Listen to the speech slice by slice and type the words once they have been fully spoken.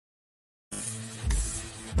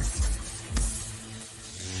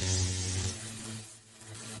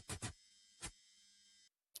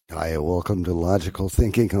Hi, welcome to Logical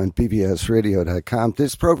Thinking on bbsradio.com.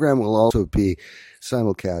 This program will also be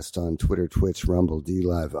simulcast on Twitter, Twitch, Rumble,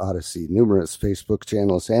 DLive, Odyssey, numerous Facebook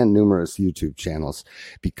channels, and numerous YouTube channels,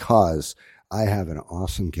 because I have an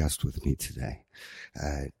awesome guest with me today.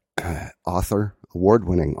 Author,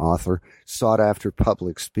 award-winning author, sought-after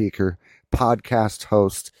public speaker, podcast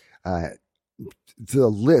host. The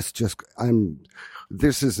list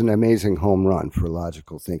this is an amazing home run for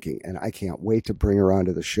Logical Thinking, and I can't wait to bring her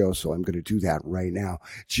onto the show, so I'm going to do that right now.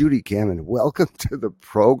 Judy, Gaman, welcome to the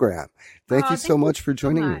program. Thank you so much for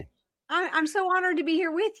joining me. I'm so honored to be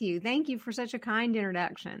here with you. Thank you for such a kind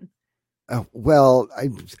introduction. Well,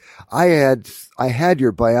 I had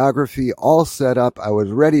your biography all set up. I was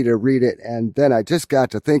ready to read it, and then I just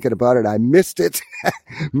got to thinking about it. I missed it,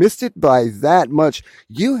 missed it by that much.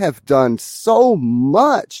 You have done so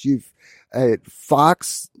much. You've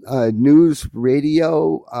Fox News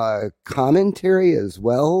Radio commentary as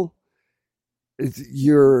well. I've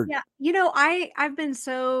been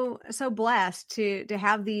so blessed to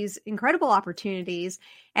have these incredible opportunities,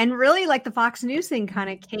 and really, like, the Fox News thing kind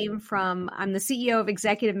of came from, I'm the CEO of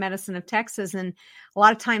Executive Medicine of Texas, and a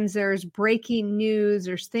lot of times there's breaking news,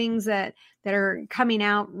 there's things that are coming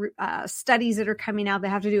out, studies that are coming out that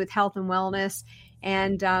have to do with health and wellness,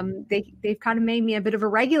 and they've kind of made me a bit of a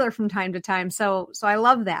regular from time to time. So I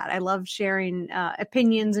love that. I love sharing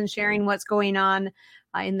opinions and sharing what's going on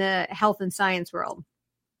in the health and science world.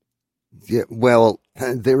 Yeah, well,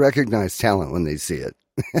 they recognize talent when they see it.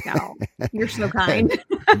 No, you're so kind.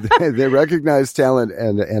 They recognize talent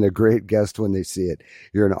and a great guest when they see it.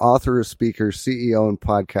 You're an author, a speaker, CEO, and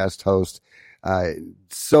podcast host.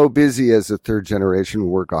 So busy as a third generation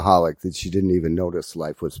workaholic that you didn't even notice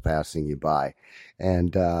life was passing you by.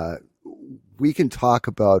 And we can talk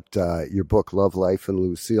about your book, Love, Life, and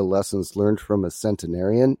Lucille, Lessons Learned from a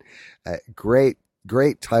Centenarian. Great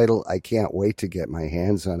title. I can't wait to get my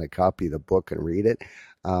hands on a copy of the book and read it.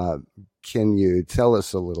 Can you tell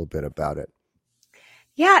us a little bit about it?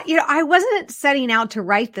 Yeah, I wasn't setting out to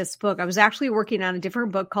write this book. I was actually working on a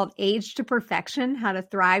different book called Age to Perfection, How to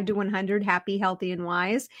Thrive to 100, Happy, Healthy, and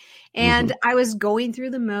Wise. And I was going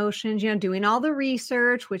through the motions, doing all the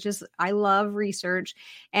research, which is, I love research,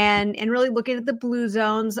 and really looking at the blue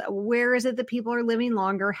zones. Where is it that people are living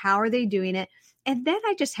longer? How are they doing it? And then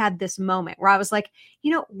I just had this moment where I was like,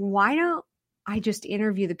 why don't I just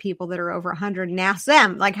interview the people that are over 100 and ask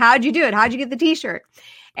them, like, how'd you do it? How'd you get the t-shirt?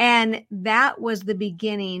 And that was the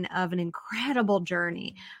beginning of an incredible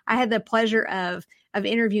journey. I had the pleasure of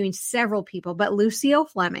interviewing several people, but Lucille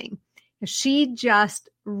Fleming, she just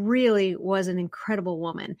really was an incredible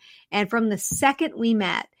woman. And from the second we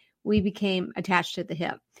met, we became attached at the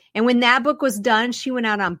hip. And when that book was done, she went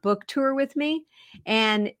out on book tour with me,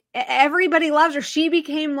 and everybody loves her. She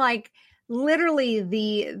became like literally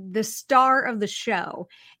the star of the show.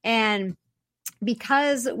 And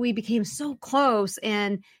because we became so close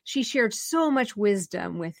and she shared so much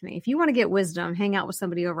wisdom with me, if you want to get wisdom, hang out with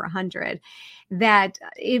somebody over 100, that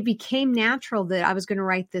it became natural that I was going to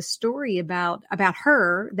write this story about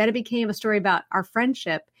her, that it became a story about our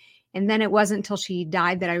friendship. And then it wasn't until she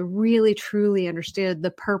died that I really, truly understood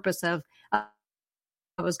the purpose of what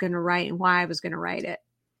I was going to write and why I was going to write it.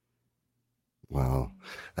 Wow.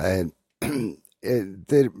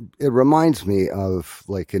 It reminds me of,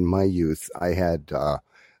 like, in my youth, I had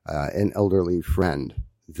an elderly friend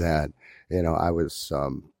that, I was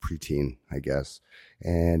preteen, I guess,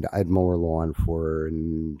 and I'd mow her lawn for her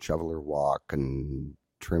and shovel her walk and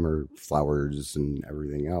trim her flowers and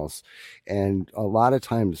everything else. And a lot of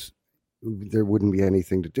times there wouldn't be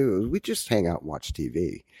anything to do. We'd just hang out and watch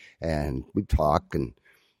TV, and we'd talk, and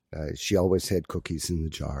she always had cookies in the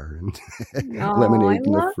jar and lemonade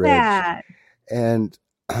in the fridge. That. And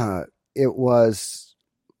I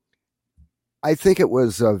think it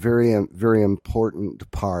was a very, very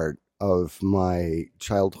important part of my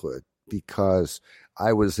childhood, because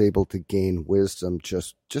I was able to gain wisdom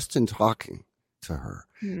just in talking to her.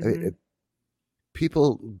 Mm-hmm.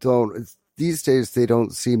 People these days, they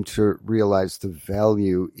don't seem to realize the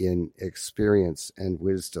value in experience and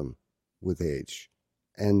wisdom with age.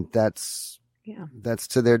 And that's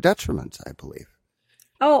to their detriment, I believe.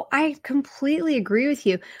 Oh, I completely agree with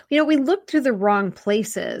you. We look to the wrong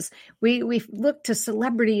places. We look to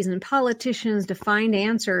celebrities and politicians to find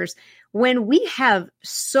answers when we have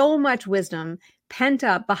so much wisdom pent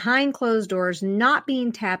up behind closed doors, not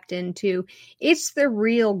being tapped into. It's the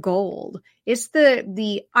real gold. It's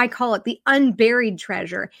I call it the unburied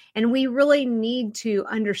treasure. And we really need to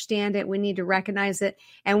understand it. We need to recognize it,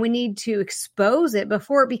 and we need to expose it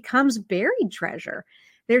before it becomes buried treasure.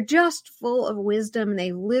 they're just full of wisdom and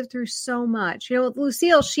they've lived through so much.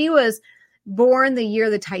 Lucille, she was born the year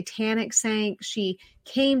the Titanic sank. She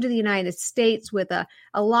came to the United States with a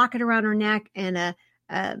locket around her neck and a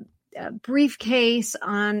briefcase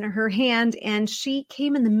on her hand. And she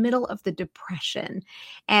came in the middle of the Depression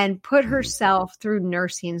and put herself through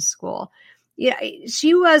nursing school. Yeah,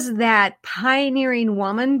 she was that pioneering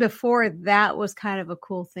woman before that was kind of a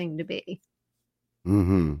cool thing to be.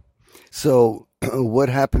 Mm-hmm. So what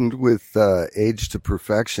happened with Age to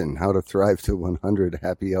Perfection, How to Thrive to 100,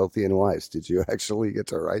 Happy, Healthy, and Wise? Did you actually get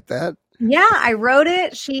to write that? Yeah, I wrote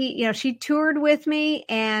it. She toured with me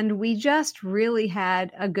and we just really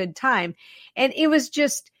had a good time. And it was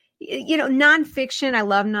just, nonfiction. I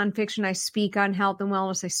love nonfiction. I speak on health and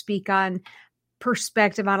wellness. I speak on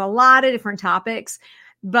perspective on a lot of different topics.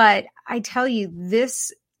 But I tell you,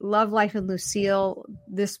 this Love, Life, and Lucille,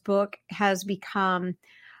 this book has become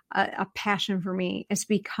a passion for me. It's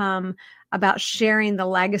become about sharing the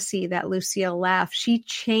legacy that Lucille left. She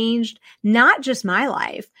changed not just my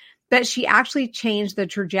life, but she actually changed the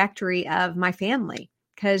trajectory of my family.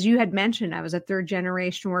 Because you had mentioned I was a third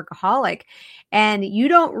generation workaholic, and you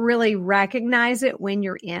don't really recognize it when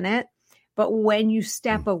you're in it. But when you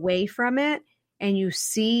step away from it and you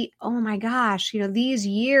see, oh my gosh, these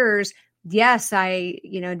years, yes, I,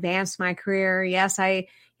 advanced my career. Yes, I,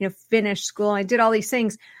 finished school. I did all these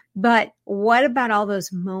things. But what about all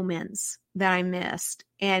those moments that I missed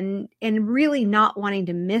and really not wanting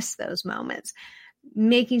to miss those moments?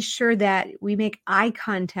 Making sure that we make eye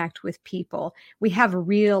contact with people. We have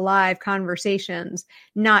real live conversations,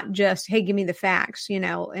 not just, hey, give me the facts,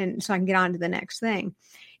 and so I can get on to the next thing.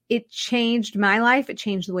 It changed my life. It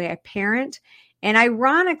changed the way I parent. And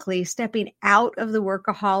ironically, stepping out of the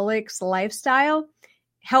workaholics lifestyle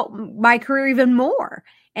helped my career even more.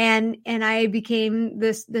 And I became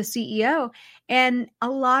the CEO. And a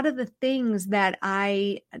lot of the things that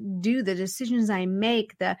I do, the decisions I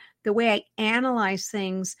make, the way I analyze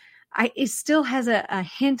things, it still has a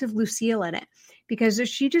hint of Lucille in it, because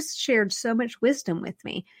she just shared so much wisdom with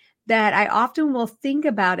me that I often will think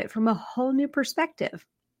about it from a whole new perspective.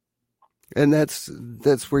 And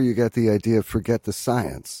that's where you got the idea of forget the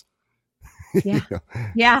science. Yeah.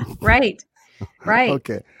 Yeah. Right. Right.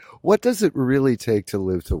 Okay. What does it really take to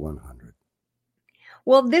live to 100?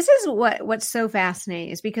 Well, this is what's so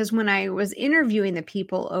fascinating, is because when I was interviewing the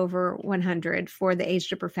people over 100 for the Age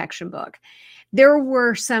to Perfection book, there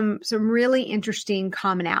were some really interesting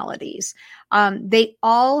commonalities. They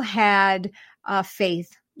all had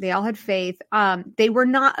faith. They all had faith. They were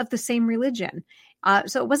not of the same religion.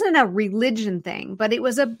 So it wasn't a religion thing, but it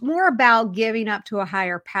was more about giving up to a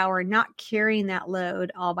higher power, not carrying that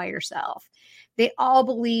load all by yourself. They all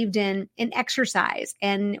believed in exercise.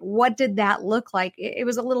 And what did that look like? It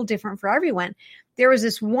was a little different for everyone. There was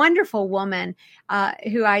this wonderful woman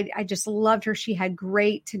who I just loved her. She had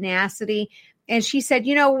great tenacity. And she said,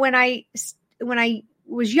 when I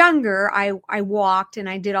was younger, I walked and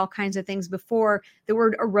I did all kinds of things before the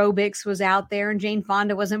word aerobics was out there and Jane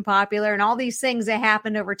Fonda wasn't popular and all these things that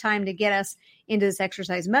happened over time to get us into this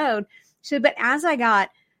exercise mode. So, but as I got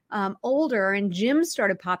older and gyms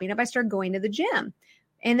started popping up, I started going to the gym.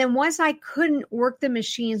 And then once I couldn't work the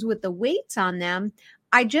machines with the weights on them,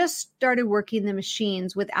 I just started working the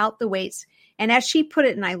machines without the weights. And as she put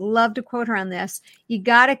it, and I love to quote her on this, you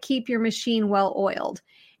got to keep your machine well oiled.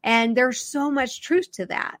 And there's so much truth to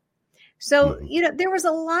that. So, there was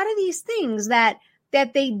a lot of these things that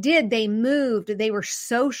they did. They moved. They were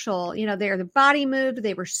social. Their body moved.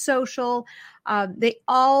 They were social. They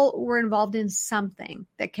all were involved in something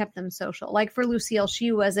that kept them social. Like for Lucille,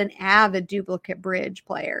 she was an avid duplicate bridge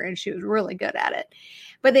player, and she was really good at it.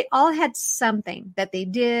 But they all had something that they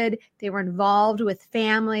did. They were involved with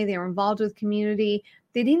family. They were involved with community.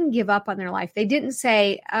 They didn't give up on their life. They didn't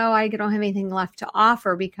say, oh, I don't have anything left to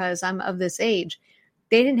offer because I'm of this age.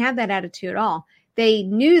 They didn't have that attitude at all. They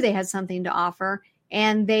knew they had something to offer,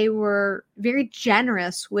 and they were very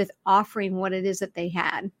generous with offering what it is that they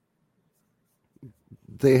had.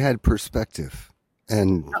 They had perspective,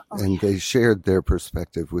 and they shared their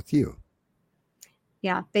perspective with you.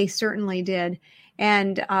 Yeah, they certainly did.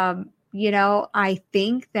 And, I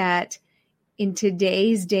think that in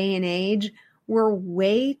today's day and age, we're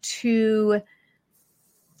way too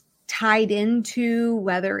tied into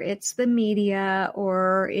whether it's the media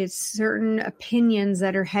or it's certain opinions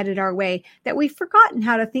that are headed our way, that we've forgotten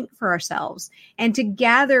how to think for ourselves and to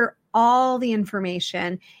gather all the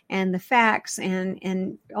information and the facts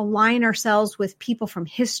and align ourselves with people from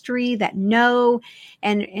history that know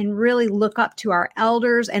and really look up to our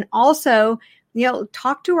elders, and also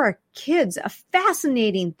talk to our kids. A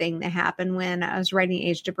fascinating thing that happened when I was writing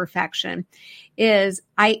Age to Perfection is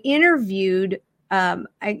I interviewed, I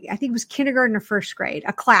think it was kindergarten or first grade,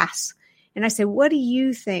 a class. And I said, what do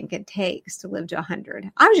you think it takes to live to 100?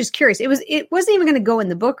 I was just curious. It wasn't even going to go in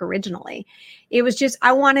the book originally. It was just,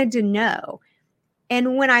 I wanted to know.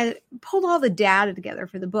 And when I pulled all the data together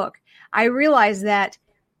for the book, I realized that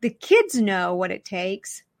the kids know what it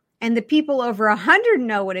takes and the people over 100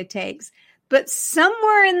 know what it takes. But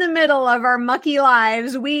somewhere in the middle of our mucky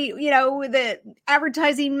lives, we, the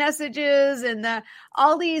advertising messages and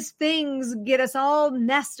all these things get us all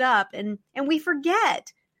messed up, and we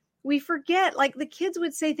forget. Like the kids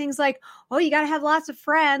would say things like, oh, you got to have lots of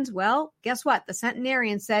friends. Well, guess what? The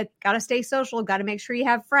centenarian said, got to stay social, got to make sure you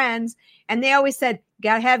have friends. And they always said,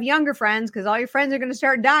 got to have younger friends because all your friends are going to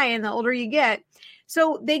start dying the older you get.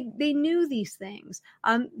 So they knew these things.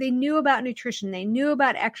 They knew about nutrition. They knew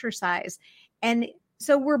about exercise. And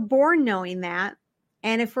so we're born knowing that.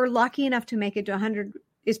 And if we're lucky enough to make it to 100,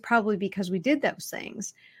 is probably because we did those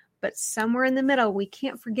things. But somewhere in the middle, we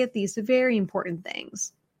can't forget these very important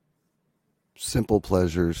things. Simple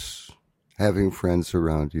pleasures, having friends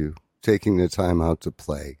around you, taking the time out to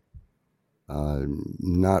play,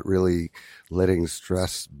 not really letting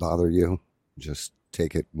stress bother you. Just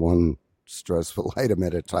take it one stressful item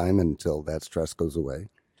at a time until that stress goes away.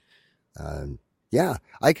 Yeah,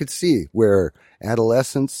 I could see where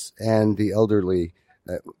adolescents and the elderly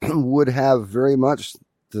would have very much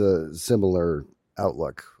the similar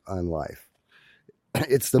outlook on life.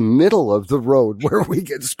 It's the middle of the road where we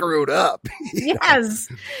get screwed up. Yes,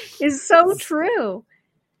 it's so true.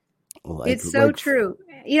 It's so true.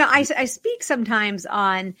 I speak sometimes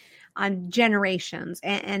on generations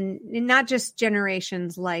and not just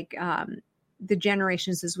generations like the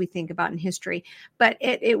generations as we think about in history, but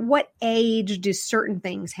at what age do certain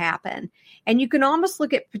things happen? And you can almost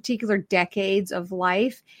look at particular decades of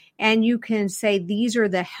life and you can say these are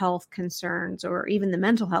the health concerns or even the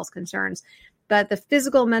mental health concerns, but the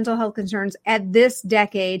physical mental health concerns at this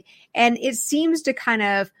decade. And it seems to kind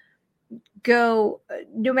of go,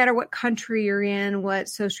 no matter what country you're in, what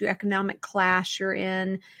socioeconomic class you're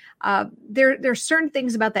in, there's certain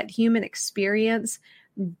things about that human experience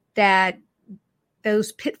that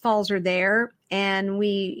those pitfalls are there, and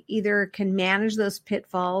we either can manage those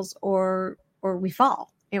pitfalls or we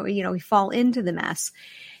fall. We fall into the mess.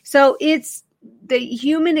 So it's the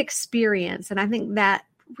human experience, and I think that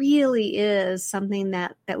really is something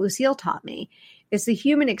that Lucille taught me. It's the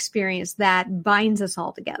human experience that binds us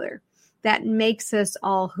all together, that makes us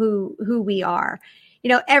all who we are.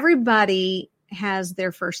 Everybody has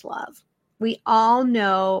their first love. We all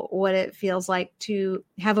know what it feels like to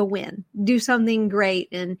have a win, do something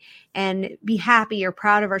great and be happy or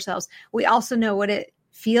proud of ourselves. We also know what it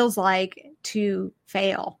feels like to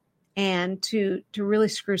fail and to really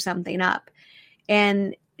screw something up.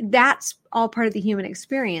 And that's all part of the human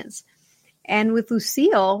experience. And with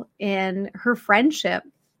Lucille and her friendship,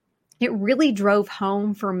 it really drove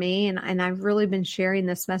home for me. And I've really been sharing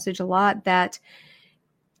this message a lot, that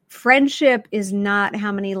friendship is not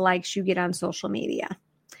how many likes you get on social media.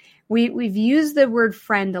 We've used the word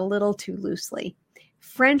friend a little too loosely.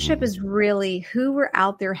 Friendship is really who we're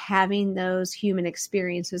out there having those human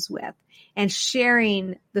experiences with and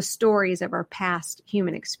sharing the stories of our past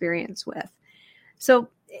human experience with. So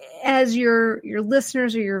as your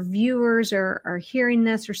listeners or your viewers are hearing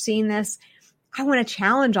this or seeing this, I want to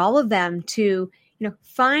challenge all of them to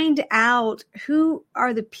find out who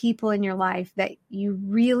are the people in your life that you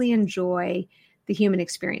really enjoy the human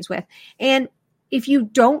experience with. And if you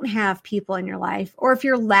don't have people in your life, or if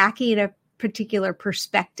you're lacking a particular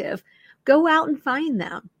perspective, go out and find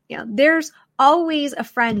them. There's always a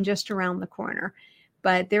friend just around the corner.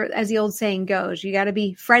 But there, as the old saying goes, you got to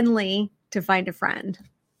be friendly to find a friend.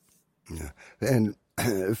 Yeah. And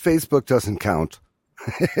Facebook doesn't count.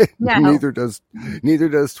 No. Neither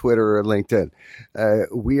does Twitter or LinkedIn.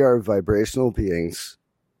 We are vibrational beings,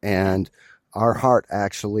 and our hearts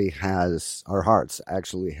actually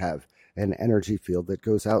have an energy field that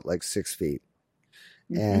goes out like 6 feet.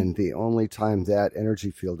 Mm-hmm. And the only time that energy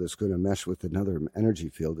field is going to mesh with another energy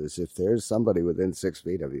field is if there's somebody within 6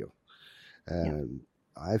 feet of you. And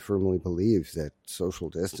I firmly believe that social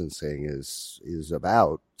distancing is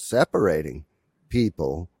about separating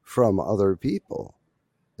people from other people.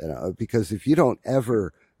 Because if you don't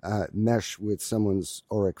ever mesh with someone's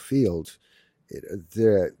auric field,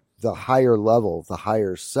 the higher level, the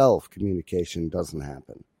higher self communication doesn't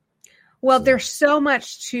happen. Well, there's so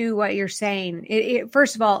much to what you're saying.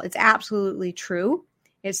 First of all, it's absolutely true.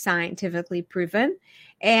 It's scientifically proven.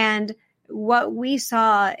 And what we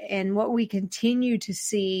saw and what we continue to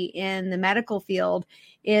see in the medical field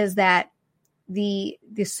is that the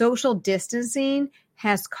social distancing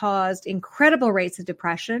has caused incredible rates of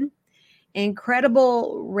depression,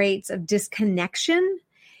 incredible rates of disconnection.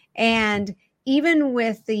 And even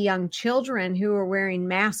with the young children who are wearing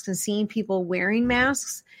masks and seeing people wearing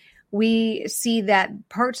masks, we see that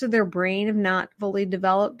parts of their brain have not fully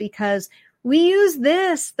developed because we use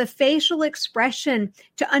the facial expression,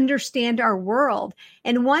 to understand our world.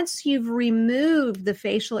 And once you've removed the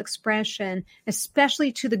facial expression,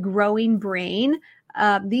 especially to the growing brain,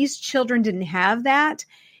 these children didn't have that.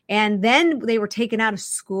 And then they were taken out of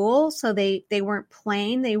school. So they weren't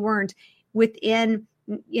playing. They weren't within,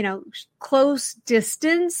 close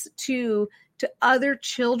distance to other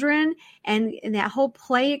children and that whole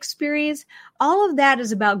play experience. All of that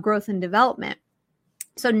is about growth and development.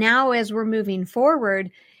 So now as we're moving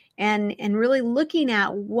forward and really looking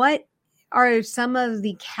at what are some of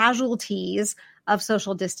the casualties of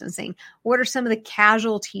social distancing, what are some of the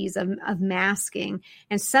casualties of masking,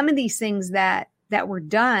 and some of these things that were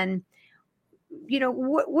done,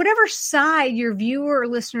 whatever side your viewer or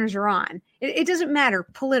listeners are on, it doesn't matter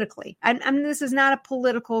politically. I mean, this is not a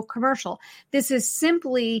political commercial. This is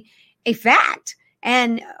simply a fact.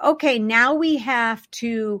 And okay, now we have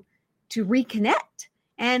to reconnect.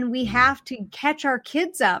 And we have to catch our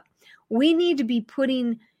kids up. We need to be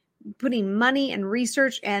putting money and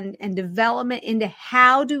research and development into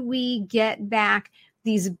how do we get back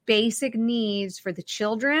these basic needs for the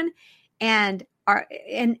children and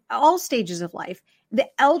all stages of life. The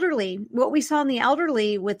elderly, what we saw in the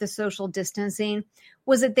elderly with the social distancing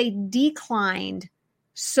was that they declined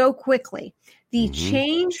so quickly. The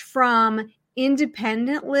change from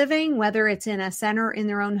independent living, whether it's in a center or in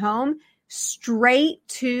their own home, straight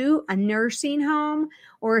to a nursing home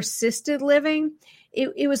or assisted living,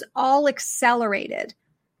 it was all accelerated.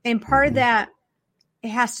 And part of that, it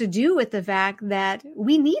has to do with the fact that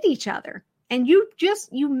we need each other. And you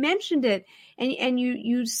mentioned it and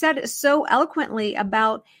you said it so eloquently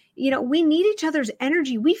about, we need each other's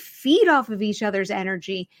energy. We feed off of each other's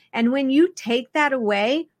energy. And when you take that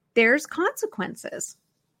away, there's consequences.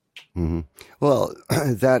 Mm-hmm. Well,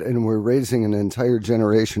 and we're raising an entire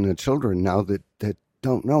generation of children now that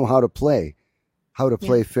don't know how to play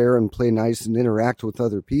fair and play nice and interact with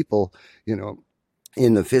other people,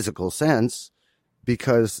 in the physical sense,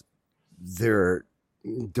 because their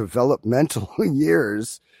developmental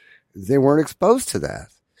years, they weren't exposed to that.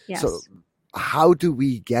 Yes. So how do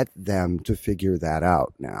we get them to figure that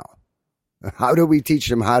out now? How do we teach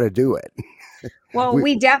them how to do it? Well,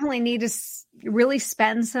 we definitely need to really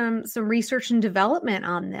spend some research and development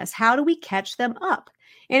on this. How do we catch them up?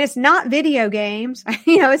 And it's not video games,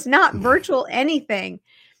 it's not virtual anything.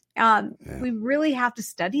 We really have to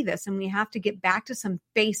study this, and we have to get back to some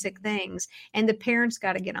basic things, and the parents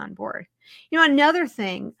got to get on board. Another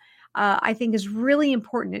thing I think is really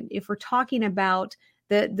important if we're talking about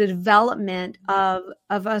the development of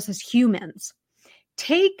us as humans.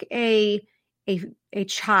 Take a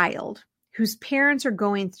child whose parents are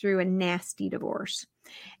going through a nasty divorce,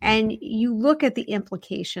 and you look at the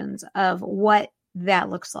implications of what that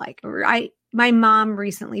looks like. My mom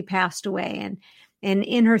recently passed away, and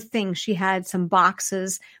in her thing, she had some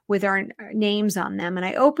boxes with our names on them. And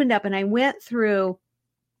I opened up and I went through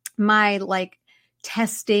my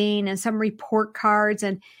testing and some report cards.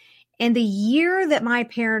 And the year that my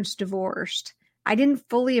parents divorced, I didn't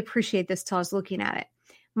fully appreciate this till I was looking at it.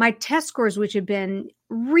 My test scores, which had been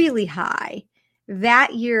really high,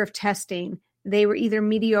 that year of testing, they were either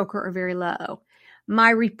mediocre or very low.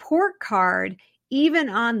 My report card, even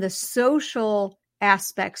on the social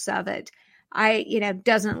aspects of it,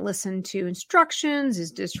 doesn't listen to instructions,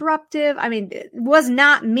 is disruptive. I mean, it was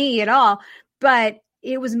not me at all, but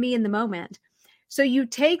it was me in the moment. So you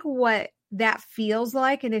take what that feels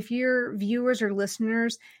like, and if your viewers or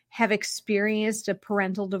listeners have experienced a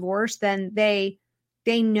parental divorce, then they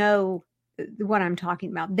know what I'm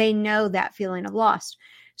talking about. They know that feeling of loss.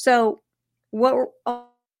 So what we're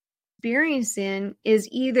experiencing is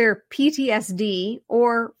either PTSD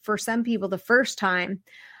or, for some people, the first time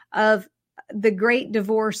of the great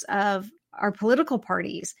divorce of our political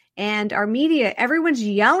parties and our media. Everyone's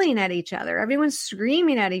yelling at each other. Everyone's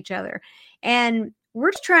screaming at each other. And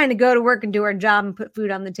we're just trying to go to work and do our job and put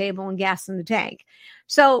food on the table and gas in the tank.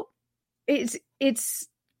 So it's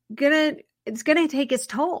gonna take its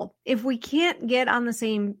toll if we can't get on the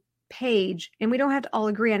same page, and we don't have to all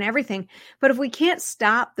agree on everything. But if we can't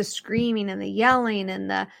stop the screaming and the yelling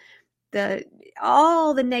and the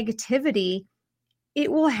all the negativity,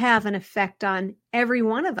 it will have an effect on every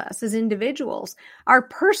one of us as individuals. Our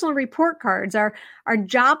personal report cards, our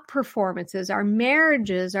job performances, our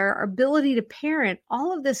marriages, our ability to parent,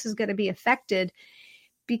 all of this is going to be affected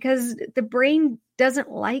because the brain doesn't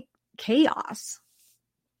like chaos.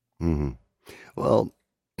 Mm-hmm. Well,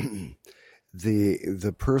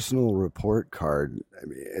 the personal report card, I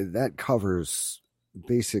mean, that covers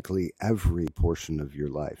basically every portion of your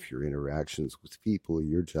life, your interactions with people,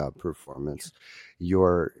 your job performance,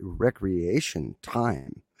 your recreation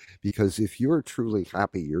time. Because if you're truly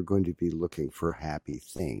happy, you're going to be looking for happy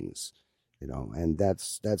things, and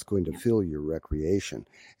that's going to fill your recreation.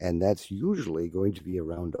 And that's usually going to be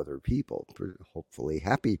around other people, hopefully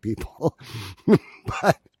happy people.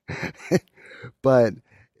 but but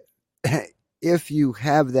if you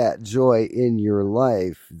have that joy in your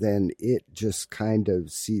life, then it just kind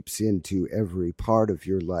of seeps into every part of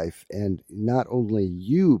your life. And not only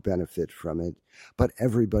you benefit from it, but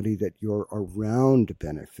everybody that you're around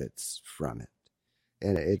benefits from it.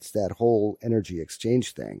 And it's that whole energy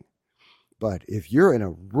exchange thing. But if you're in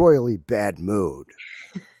a royally bad mood,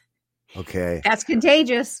 okay, that's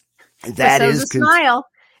contagious. That is smile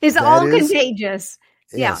is all contagious.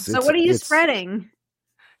 Yeah. So what are you spreading?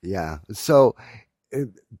 Yeah. So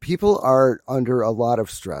people are under a lot of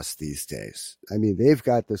stress these days. I mean, they've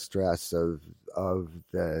got the stress of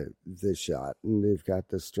the shot, and they've got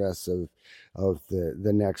the stress of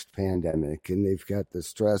the next pandemic, and they've got the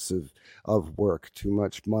stress of work, too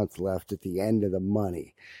much month left at the end of the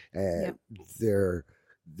money. Yep.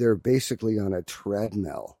 They're basically on a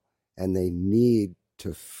treadmill, and they need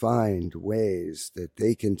to find ways that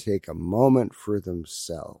they can take a moment for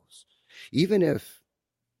themselves, even if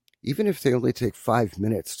they only take 5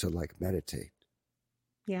 minutes to meditate.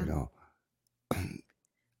 Yeah.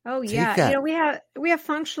 Oh yeah. We have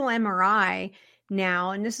functional MRI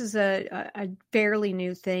now, and this is a fairly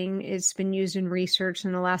new thing. It's been used in research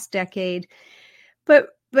in the last decade. But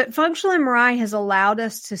functional MRI has allowed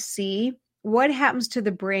us to see what happens to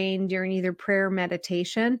the brain during either prayer or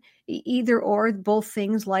meditation. Either or, both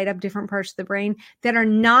things light up different parts of the brain that are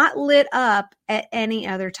not lit up at any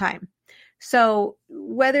other time. So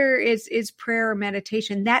whether it's prayer or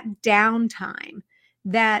meditation, that downtime,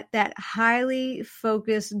 that highly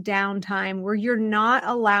focused downtime where you're not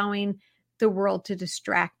allowing the world to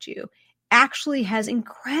distract you, actually has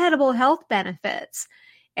incredible health benefits.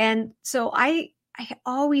 And so I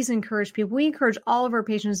always encourage people, we encourage all of our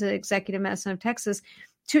patients at Executive Medicine of Texas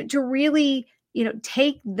to really,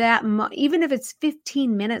 take that, even if it's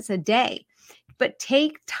 15 minutes a day, but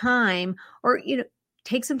take time, or,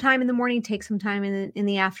 take some time in the morning, take some time in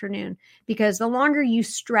the afternoon, because the longer you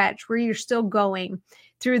stretch, where you're still going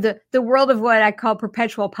through the world of what I call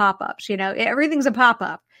perpetual pop-ups, everything's a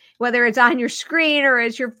pop-up, whether it's on your screen or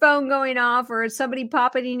it's your phone going off or it's somebody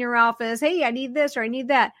popping in your office. Hey, I need this or I need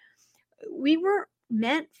that. We weren't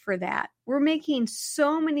meant for that. We're making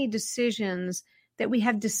so many decisions that we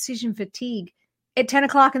have decision fatigue at 10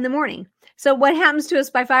 o'clock in the morning. So what happens to us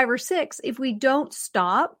by 5 or 6, if we don't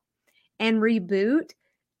stop and reboot,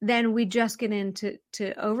 then we just get into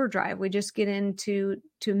overdrive. We just get into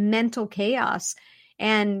mental chaos.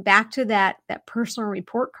 And back to that personal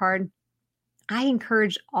report card, I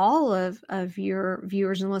encourage all of your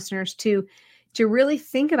viewers and listeners to really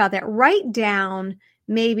think about that. Write down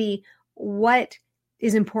maybe what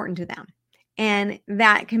is important to them. And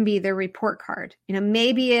that can be their report card.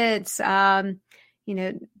 Maybe it's,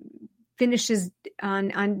 finishes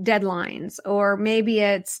on deadlines, or maybe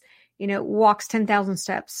it's, walks 10,000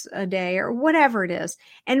 steps a day, or whatever it is,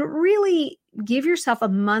 and really give yourself a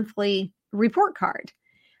monthly report card.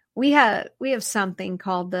 We have something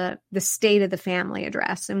called the State of the Family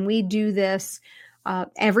Address, and we do this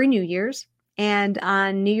every New Year's. And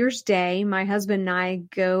on New Year's Day, my husband and I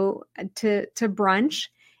go to brunch,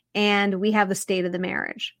 and we have the state of the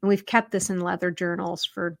marriage. And we've kept this in leather journals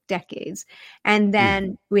for decades. And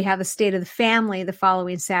then we have the state of the family the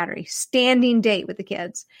following Saturday, standing date with the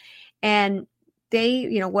kids. And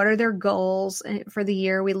they, what are their goals for the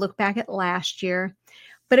year? We look back at last year.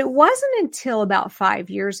 But it wasn't until about 5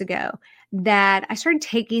 years ago that I started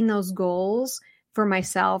taking those goals for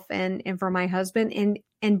myself and for my husband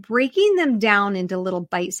and breaking them down into little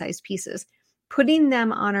bite-sized pieces, putting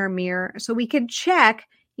them on our mirror so we could check,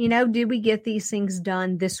 did we get these things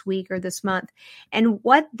done this week or this month? And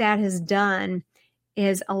what that has done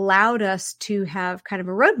is allowed us to have kind of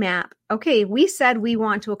a roadmap. Okay, we said we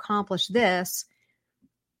want to accomplish this,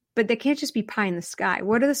 but they can't just be pie in the sky.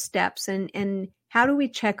 What are the steps, and how do we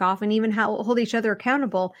check off and even hold each other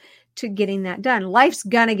accountable to getting that done? Life's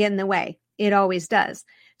gonna get in the way. It always does.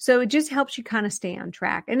 So it just helps you kind of stay on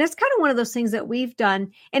track. And it's kind of one of those things that we've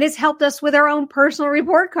done, and it's helped us with our own personal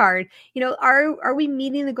report card. Are we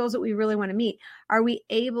meeting the goals that we really want to meet? Are we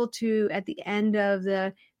able to, at the end of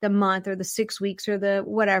the month or the 6 weeks or the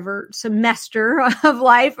whatever semester of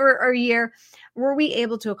life or year, were we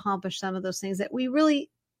able to accomplish some of those things that we really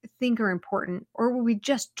think are important, or were we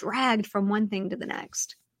just dragged from one thing to the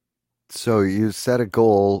next? So you set a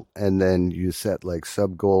goal, and then you set like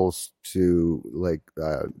sub goals to like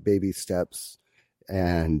baby steps,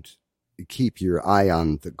 and keep your eye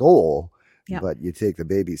on the goal. Yep. But you take the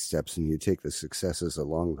baby steps and you take the successes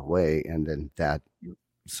along the way, and then that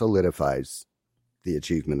solidifies the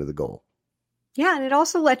achievement of the goal. Yeah, and it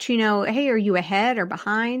also lets you know, hey, are you ahead or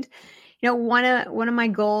behind? One of my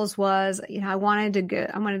goals was, I wanted to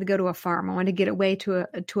go to a farm. I wanted to get away to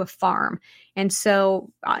a farm. And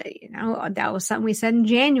so, that was something we said in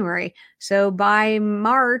January. So by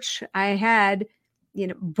March, I had,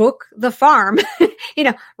 book the farm,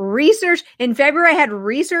 research. In February, I had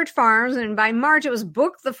research farms. And by March, it was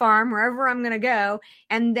book the farm wherever I'm going to go.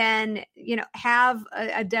 And then, have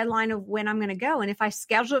a deadline of when I'm going to go. And if I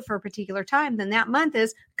schedule it for a particular time, then that month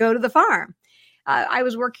is go to the farm. I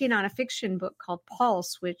was working on a fiction book called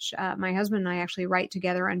Pulse, which my husband and I actually write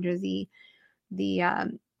together under the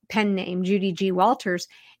pen name Judy G. Walters.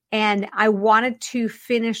 And I wanted to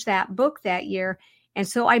finish that book that year. And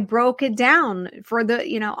so I broke it down for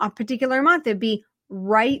a particular month. It'd be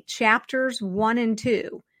write chapters 1 and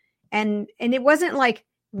 2. And it wasn't like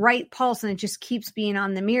write Pulse and it just keeps being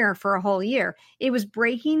on the mirror for a whole year. It was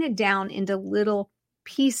breaking it down into little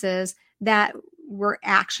pieces that were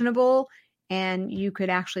actionable, and you could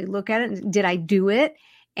actually look at it. Did I do it?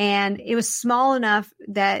 And it was small enough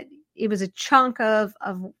that it was a chunk of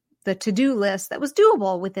the to-do list that was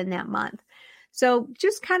doable within that month. So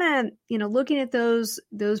just kind of, looking at those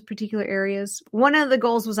particular areas. One of the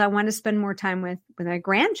goals was I wanted to spend more time with my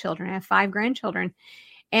grandchildren. I have 5 grandchildren.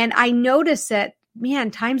 And I noticed that,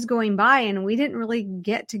 time's going by and we didn't really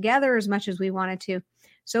get together as much as we wanted to.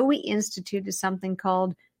 So we instituted something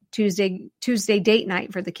called Tuesday date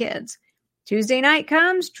night for the kids. Tuesday night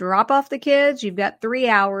comes, drop off the kids. You've got 3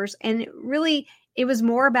 hours. And it was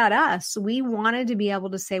more about us. We wanted to be able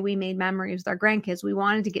to say we made memories with our grandkids. We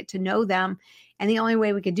wanted to get to know them. And the only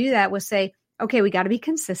way we could do that was say, okay, we got to be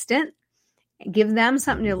consistent, give them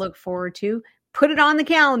something to look forward to, put it on the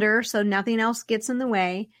calendar so nothing else gets in the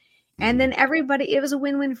way. And then it was a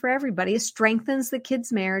win-win for everybody. It strengthens the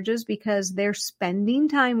kids' marriages because they're spending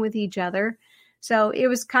time with each other. So it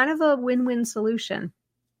was kind of a win-win solution.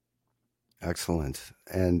 Excellent.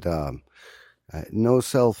 And no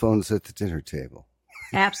cell phones at the dinner table.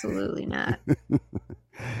 Absolutely not.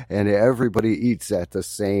 And everybody eats at the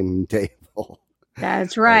same table.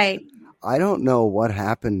 That's right. I don't know what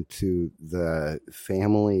happened to the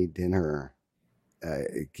family dinner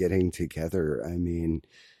getting together. I mean,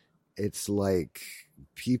 it's like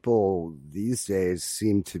people these days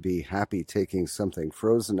seem to be happy taking something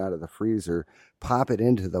frozen out of the freezer, pop it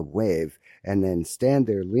into the wave, and then stand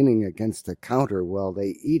there leaning against the counter while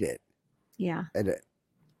they eat it. Yeah. And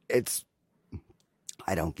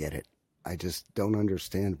I don't get it. I just don't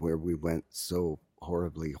understand where we went so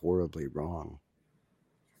horribly, horribly wrong.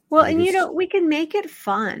 Well, and we can make it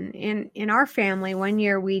fun. In our family, one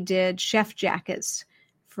year we did chef jackets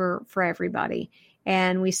for everybody.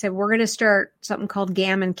 And we said, we're going to start something called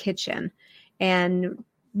Gaman Kitchen. And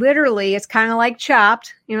literally it's kind of like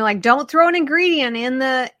Chopped, like don't throw an ingredient in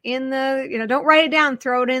the, don't write it down,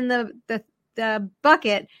 throw it in the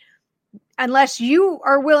bucket unless you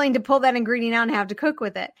are willing to pull that ingredient out and have to cook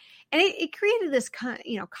with it. And it created this,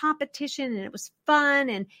 competition, and it was fun,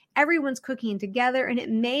 and everyone's cooking together, and it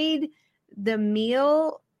made the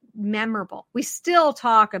meal memorable. We still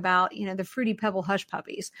talk about, the Fruity Pebble Hush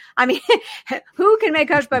Puppies. I mean, who can make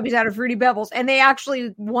Hush Puppies out of Fruity Pebbles? And they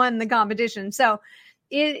actually won the competition. So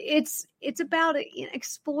it's about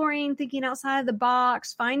exploring, thinking outside of the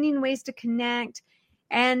box, finding ways to connect,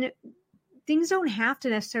 and things don't have to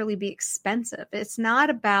necessarily be expensive. It's not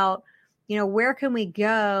about, where can we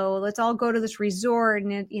go? Let's all go to this resort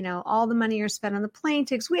and, all the money you're spent on the plane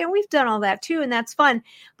tickets. We've done all that too, and that's fun.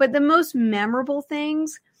 But the most memorable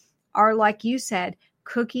things are, like you said,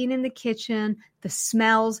 cooking in the kitchen, the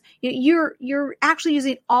smells. You're actually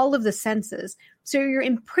using all of the senses. So you're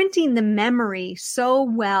imprinting the memory so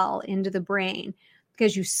well into the brain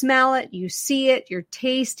because you smell it, you see it, you're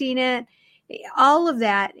tasting it. All of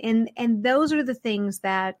that. And those are the things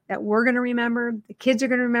that we're going to remember. The kids are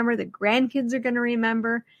going to remember. The grandkids are going to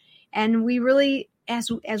remember. And we really, as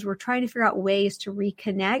we're trying to figure out ways to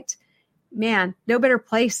reconnect, man, no better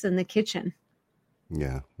place than the kitchen.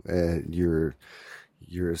 Yeah.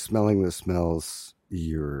 you're smelling the smells,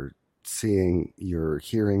 you're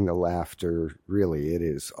hearing the laughter. Really, it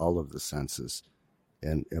is all of the senses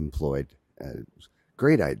and employed.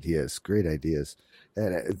 Great ideas, great ideas.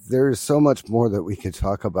 And there's so much more that we could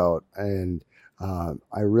talk about. And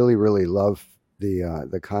I really, really love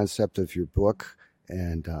the concept of your book.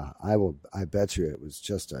 And I bet you it was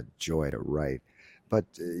just a joy to write. But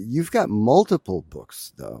you've got multiple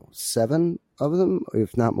books, though. 7 of them,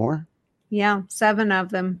 if not more. Yeah, 7 of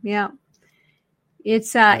them. Yeah.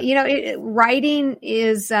 It's, writing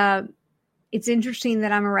is, it's interesting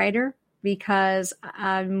that I'm a writer because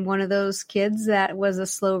I'm one of those kids that was a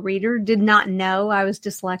slow reader, did not know I was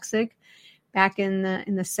dyslexic. Back in the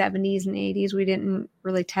 70s and 80s, we didn't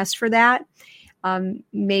really test for that.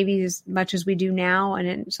 Maybe as much as we do now.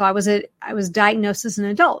 So I was diagnosed as an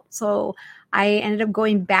adult. So I ended up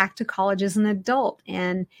going back to college as an adult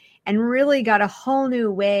and really got a whole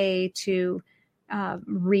new way to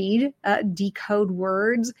read, decode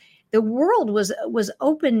words. The world was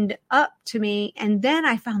opened up to me. And then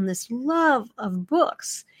I found this love of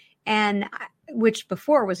books, and which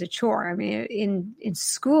before was a chore. I mean, in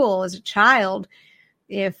school as a child,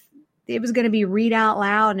 if it was going to be read out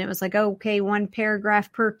loud and it was like, okay, 1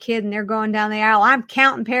 paragraph per kid and they're going down the aisle. I'm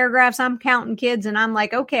counting paragraphs. I'm counting kids. And I'm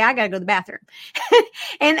like, okay, I got to go to the bathroom.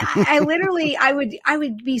 And I literally, I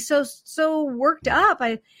would be so worked up.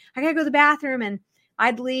 I got to go to the bathroom, and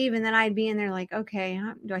I'd leave, and then I'd be in there like, okay,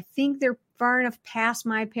 do I think they're far enough past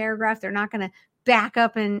my paragraph? They're not going to back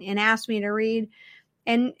up and ask me to read.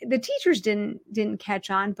 And the teachers didn't catch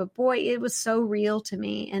on, but boy, it was so real to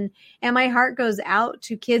me. And my heart goes out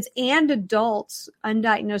to kids and adults,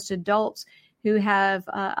 undiagnosed adults who have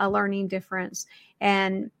a learning difference.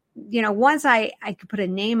 And, once I could put a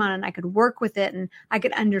name on it and I could work with it and I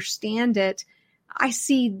could understand it, I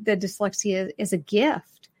see the dyslexia as a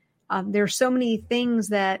gift. There are so many things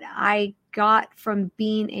that I got from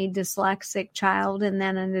being a dyslexic child and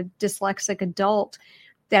then a dyslexic adult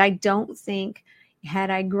that I don't think,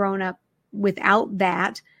 had I grown up without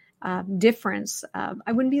that difference,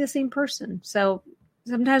 I wouldn't be the same person. So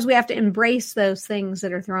sometimes we have to embrace those things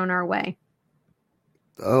that are thrown our way.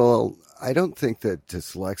 Oh, I don't think that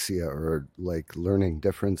dyslexia or like learning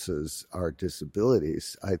differences are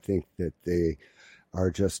disabilities. I think that they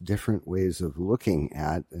are just different ways of looking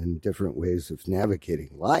at and different ways of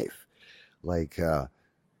navigating life. Like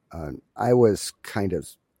I was kind of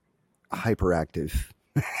hyperactive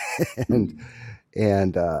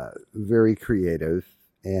and very creative,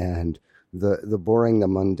 and the boring, the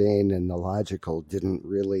mundane, and the logical didn't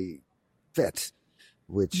really fit,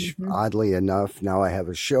 which oddly enough, now I have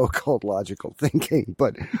a show called Logical Thinking,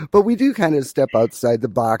 but we do kind of step outside the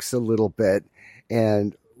box a little bit.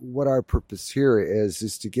 And what our purpose here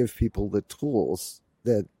is to give people the tools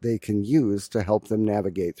that they can use to help them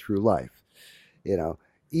navigate through life,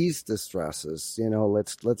 ease the stresses,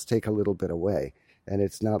 let's take a little bit away. And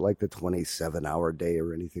it's not like the 27-hour day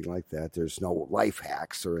or anything like that. There's no life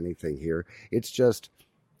hacks or anything here. It's just,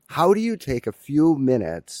 how do you take a few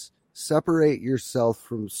minutes, separate yourself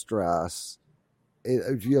from stress?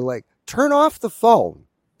 If you're like, turn off the phone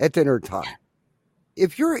at dinner time.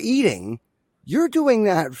 If you're eating, you're doing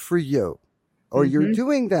that for you, or you're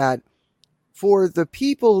doing that for the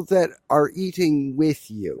people that are eating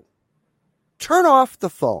with you. Turn off the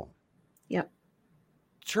phone. Yep.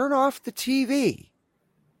 Turn off the TV.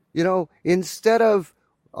 Instead of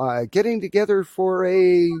getting together for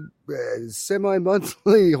a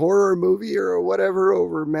semi-monthly horror movie or whatever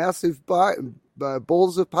over massive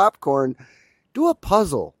bowls of popcorn, do a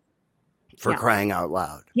puzzle for crying out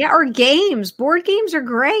loud. Yeah, or games. Board games are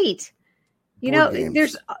great. Games.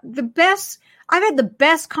 There's the best. I've had the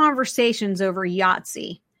best conversations over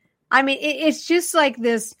Yahtzee. I mean, it's just like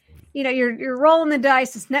this. You're rolling the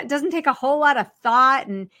dice. It doesn't take a whole lot of thought,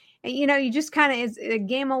 and you just kind of, it's a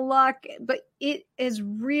game of luck, but it has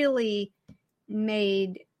really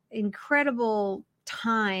made incredible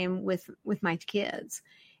time with my kids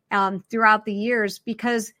throughout the years,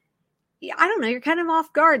 because I don't know, you're kind of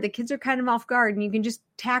off guard. The kids are kind of off guard, and you can just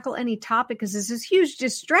tackle any topic because there's this huge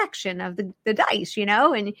distraction of the dice,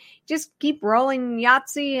 and just keep rolling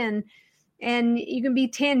Yahtzee, and you can be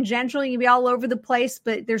tangential, you can be all over the place,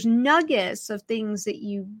 but there's nuggets of things that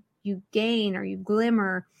you gain or you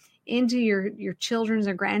glimmer into your children's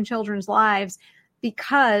or grandchildren's lives,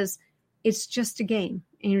 because it's just a game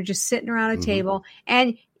and you're just sitting around a table,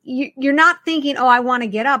 and you're not thinking, oh, I want to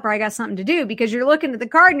get up or I got something to do, because you're looking at the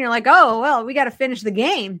card and you're like, oh, well, we got to finish the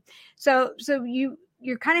game. So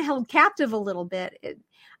you're kind of held captive a little bit.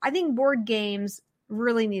 I think board games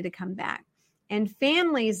really need to come back, and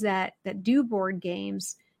families that do board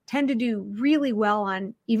games tend to do really well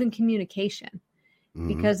on even communication,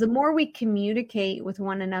 because the more we communicate with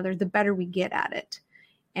one another, the better we get at it.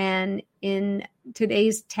 And in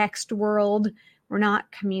today's text world, we're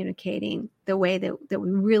not communicating the way that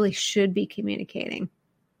we really should be communicating.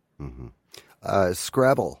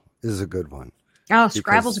 Scrabble is a good one. Oh,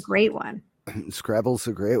 Scrabble's a great one. Scrabble's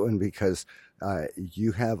a great one because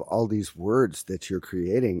you have all these words that you're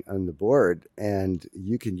creating on the board, and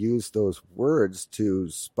you can use those words to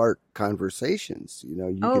spark conversations. You know,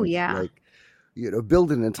 you can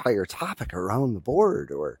build an entire topic around the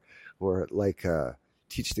board, or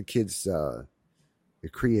teach the kids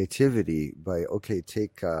creativity by,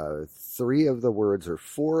 take 3 of the words or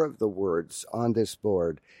 4 of the words on this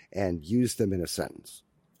board and use them in a sentence.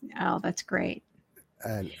 Oh, that's great.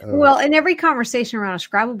 And every conversation around a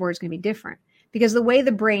Scrabble board is going to be different, because the way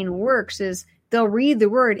the brain works is they'll read the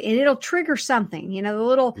word and it'll trigger something. You know, the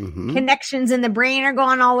little connections in the brain are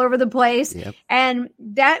going all over the place. Yep. And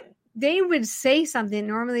that they would say something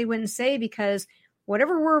normally they wouldn't say, because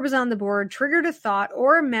whatever word was on the board triggered a thought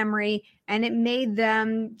or a memory, and it made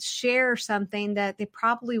them share something that they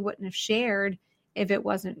probably wouldn't have shared if it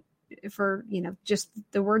wasn't for, just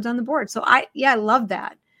the words on the board. So I love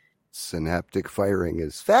that. Synaptic firing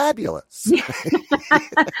is fabulous.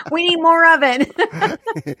 We need more of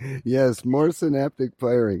it. Yes, more synaptic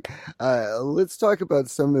firing. Let's talk about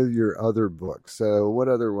some of your other books. What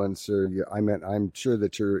other ones are you? I'm sure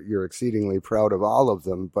that you're exceedingly proud of all of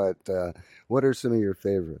them, but what are some of your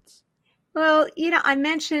favorites? Well, I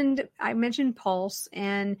mentioned Pulse,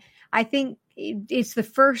 and I think it's the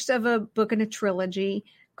first of a book in a trilogy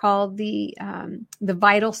called the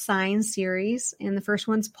Vital Signs series. And the first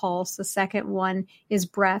one's Pulse. The second one is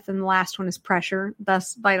Breath. And the last one is Pressure,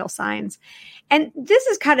 thus Vital Signs. And this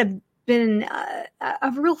has kind of been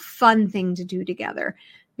a real fun thing to do together,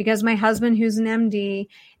 because my husband, who's an MD,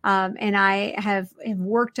 and I have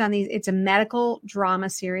worked on these. It's a medical drama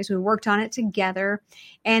series. We worked on it together,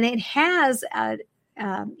 and it has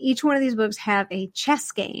each one of these books have a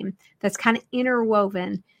chess game that's kind of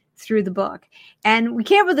interwoven through the book. And we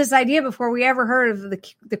came up with this idea before we ever heard of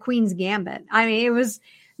the Queen's Gambit. I mean, it was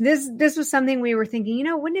this was something we were thinking,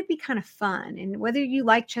 wouldn't it be kind of fun? And whether you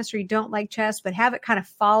like chess or you don't like chess, but have it kind of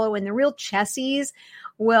follow, and the real chessies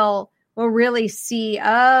will really see,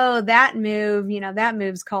 oh, that move, that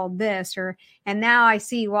move's called this, and now I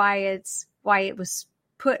see why it was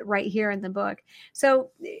put right here in the book.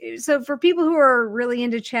 So for people who are really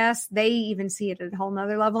into chess, they even see it at a whole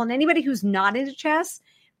nother level. And anybody who's not into chess,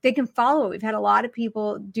 they can follow it. We've had a lot of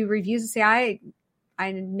people do reviews and say,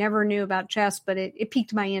 I never knew about chess, but it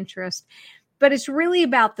piqued my interest. But it's really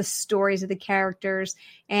about the stories of the characters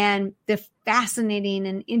and the fascinating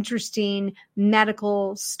and interesting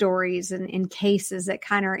medical stories and cases that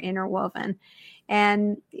kind of are interwoven.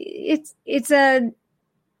 And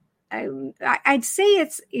I'd say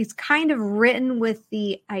it's kind of written with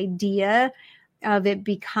the idea of it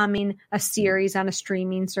becoming a series on a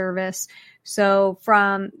streaming service. So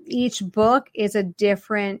from each book is a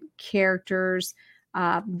different character's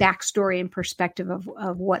backstory and perspective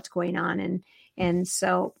of what's going on. And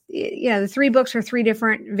so, the 3 books are 3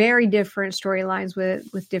 very different storylines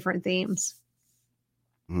with different themes.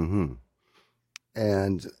 Mm-hmm.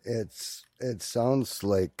 And it sounds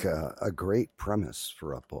like a great premise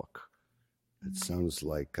for a book. It sounds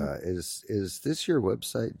like, is this your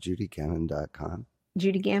website, judygaman.com?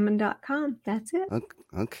 judygaman.com. That's it.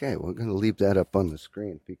 Okay. We're going to leave that up on the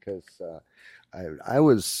screen, because I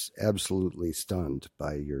was absolutely stunned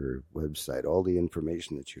by your website, all the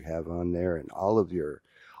information that you have on there, and all of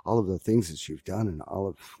the things that you've done, and all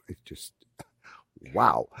of it. Just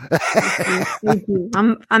wow. Thank you.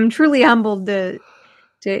 I'm truly humbled to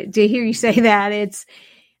hear you say that. It's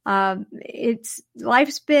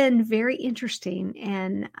life's been very interesting,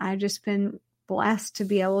 and I've just been blessed to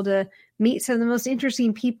be able to meet some of the most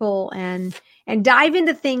interesting people and dive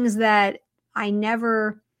into things that I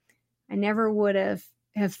never would have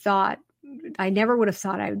thought. I never would have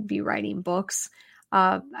thought I would be writing books.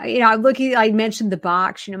 I'm looking, I mentioned the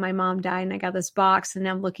box, my mom died and I got this box, and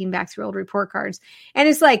I'm looking back through old report cards, and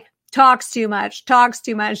it's like, talks too much,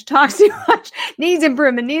 needs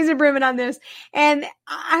improvement on this. And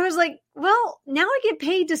I was like, well, now I get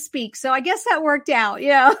paid to speak. So I guess that worked out, who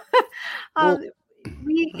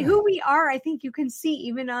we are, I think you can see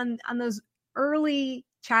even on those early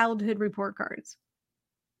childhood report cards.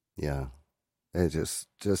 Yeah. It's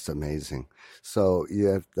just amazing. So you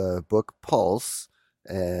have the book Pulse,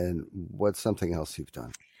 and what's something else you've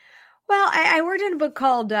done? Well, I worked on a book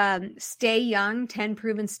called Stay Young, 10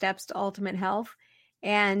 Proven Steps to Ultimate Health.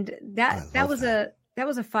 And that was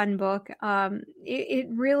was a fun book. It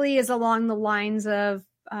really is along the lines of,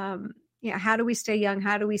 how do we stay young?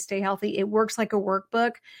 How do we stay healthy? It works like a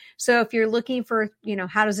workbook. So if you're looking for,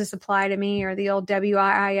 how does this apply to me, or the old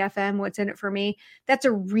WIIFM, what's in it for me? That's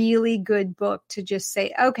a really good book to just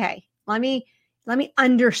say, okay, let me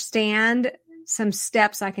understand some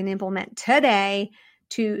steps I can implement today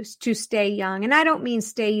to stay young. And I don't mean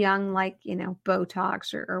stay young like,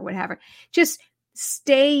 Botox or whatever. Just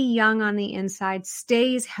stay young on the inside,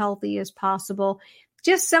 stay as healthy as possible.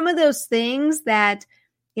 Just some of those things that,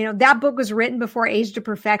 that book was written before Age to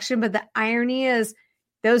Perfection, but the irony is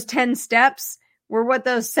those 10 steps were what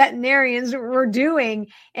those centenarians were doing.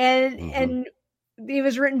 And it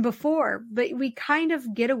was written before, but we kind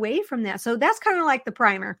of get away from that. So that's kind of like the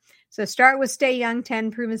primer. So start with Stay Young,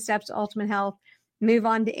 10 Proven Steps to Ultimate Health. Move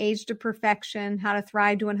on to Age to Perfection, How to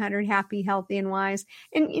Thrive to 100, Happy, Healthy, and Wise.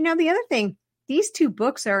 And, the other thing, these two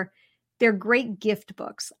books they're great gift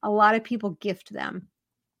books. A lot of people gift them.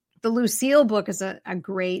 The Lucille book is a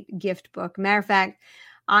great gift book. Matter of fact,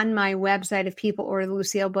 on my website, if people order the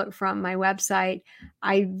Lucille book from my website,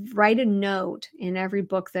 I write a note in every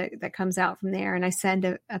book that comes out from there. And I send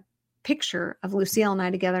a picture of Lucille and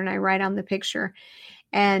I together, and I write on the picture.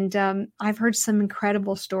 And I've heard some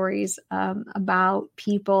incredible stories about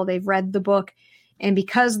people. They've read the book, and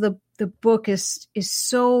because the book is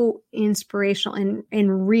so inspirational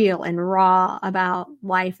and real and raw about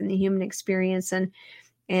life and the human experience, and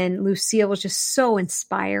Lucille was just so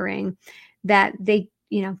inspiring that they,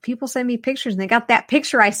 people send me pictures, and they got that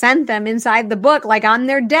picture I sent them inside the book, like on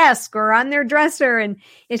their desk or on their dresser. And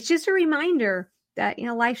it's just a reminder that,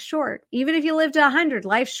 life's short. Even if you live to 100,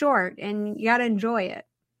 life's short, and you got to enjoy it.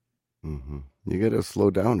 Mm-hmm. You got to slow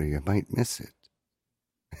down or you might miss it.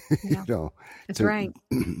 Yeah, that's right.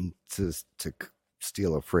 To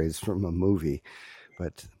steal a phrase from a movie.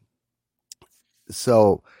 But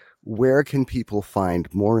so where can people find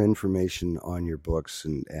more information on your books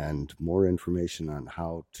and more information on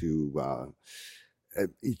how to,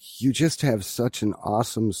 you just have such an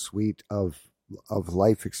awesome suite of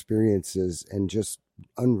life experiences and just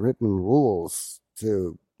unwritten rules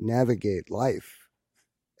to navigate life.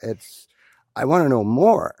 I want to know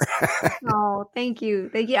more. Oh, thank you.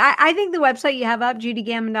 Thank you. I think the website you have up,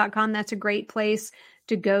 judygaman.com, that's a great place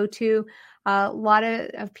to go to. A lot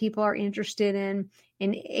of people are interested in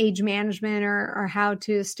age management or how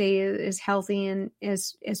to stay as healthy and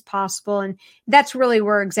as possible. And that's really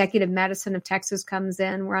where Executive Medicine of Texas comes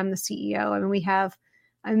in, where I'm the CEO. I mean, we have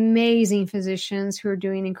amazing physicians who are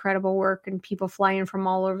doing incredible work, and people flying from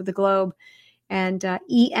all over the globe. And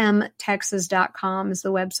emtexas.com is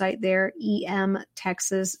the website there,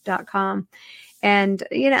 emtexas.com. And,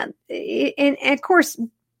 and of course,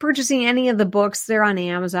 purchasing any of the books, they're on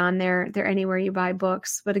Amazon. They're anywhere you buy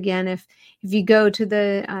books. But again, if you go to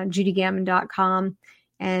the judygaman.com,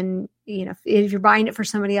 and, if you're buying it for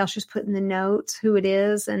somebody else, just put in the notes who it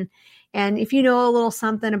is. And if you know a little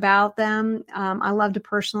something about them, I love to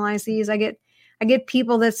personalize these. I get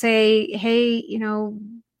people that say, hey,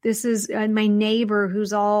 this is my neighbor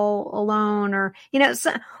who's all alone, or,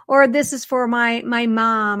 or this is for my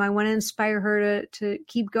mom. I want to inspire her to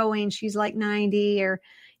keep going. She's like 90, or,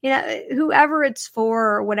 whoever it's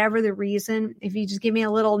for, or whatever the reason. If you just give me a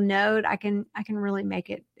little note, I can really make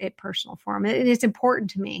it personal for them. And it's important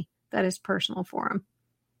to me that it's personal for them.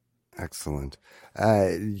 Excellent.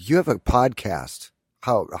 You have a podcast.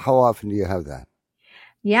 How often do you have that?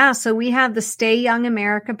 Yeah. So we have the Stay Young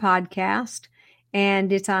America podcast,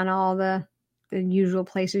 and it's on all the usual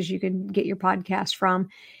places you can get your podcast from.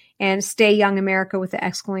 And Stay Young America with the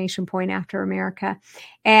exclamation point after America.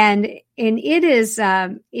 And it is,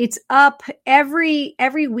 it's up every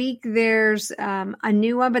week. There's a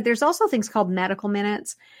new one, but there's also things called medical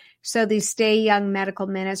minutes. So these Stay Young medical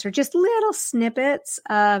minutes are just little snippets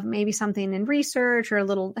of maybe something in research or a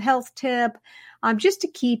little health tip, just to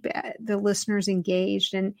keep the listeners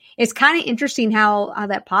engaged. And it's kind of interesting how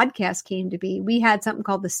that podcast came to be. We had something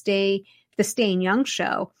called the Staying Young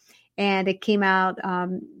Show, and it came out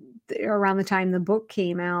around the time the book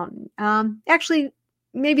came out. Actually,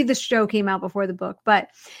 maybe the show came out before the book, but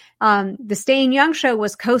the Staying Young Show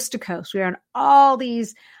was coast to coast. We were on all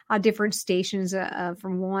these different stations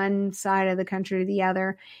from one side of the country to the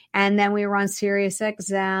other. And then we were on Sirius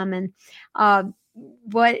XM. And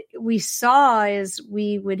what we saw is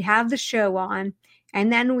we would have the show on,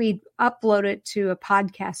 and then we'd upload it to a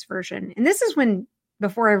podcast version. And this is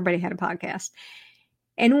before everybody had a podcast.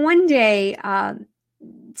 And one day,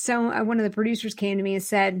 one of the producers came to me and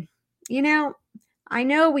said, I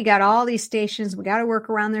know we got all these stations, we got to work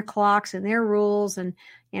around their clocks and their rules and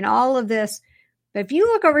all of this, But if you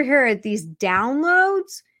look over here at these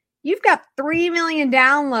downloads, you've got 3 million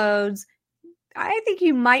downloads. I think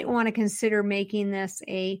you might want to consider making this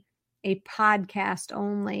a podcast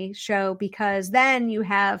only show, because then you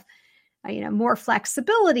have more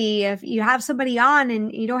flexibility. If you have somebody on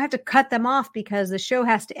and you don't have to cut them off because the show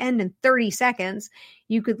has to end in 30 seconds,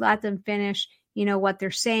 you could let them finish what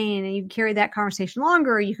they're saying, and you can carry that conversation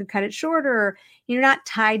longer, or you could cut it shorter. You're not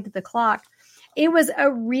tied to the clock. It was a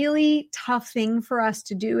really tough thing for us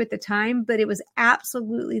to do at the time, but it was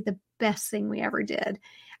absolutely the best thing we ever did,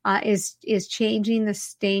 is changing the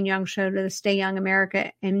Staying Young show to the Stay Young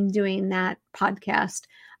America and doing that podcast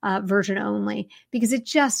version only, because it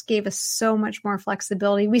just gave us so much more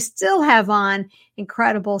flexibility. We still have on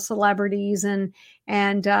incredible celebrities and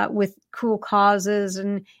with cool causes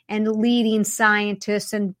and leading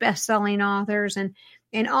scientists and best-selling authors and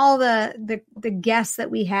all the guests that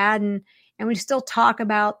we had, and we still talk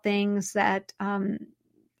about things that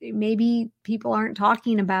maybe people aren't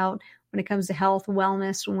talking about when it comes to health,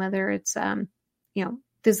 wellness, and whether it's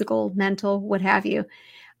physical, mental, what have you.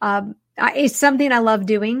 It's something I love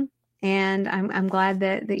doing, and I'm glad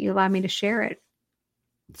that you allowed me to share it.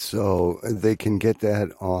 So they can get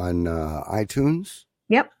that on iTunes?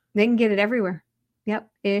 Yep. They can get it everywhere. Yep.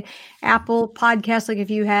 Apple Podcasts, like if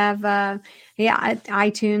you have,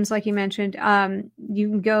 iTunes, like you mentioned, you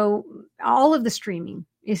can go all of the streaming.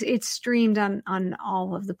 It's streamed on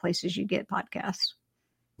all of the places you get podcasts.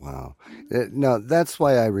 Wow. Now, that's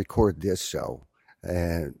why I record this show.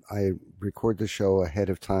 And I record the show ahead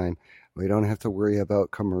of time. We don't have to worry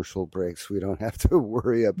about commercial breaks. We don't have to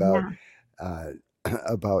worry about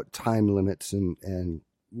about time limits, and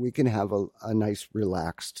we can have a nice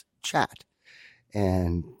relaxed chat.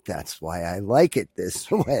 And that's why I like it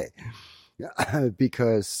this way.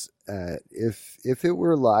 Because if it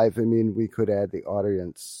were live, I mean, we could add the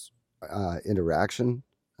audience interaction,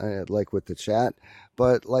 like with the chat,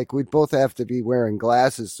 but like we'd both have to be wearing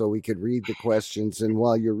glasses so we could read the questions. And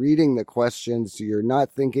while you're reading the questions, you're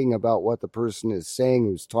not thinking about what the person is saying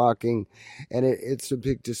who's talking. And it's a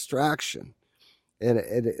big distraction. And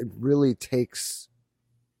it really takes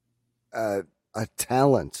a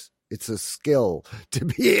talent. It's a skill to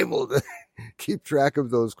be able to keep track of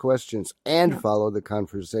those questions and follow the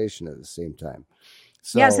conversation at the same time.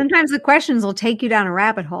 So, yeah, sometimes the questions will take you down a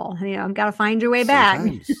rabbit hole. Got to find your way back.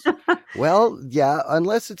 Well, yeah,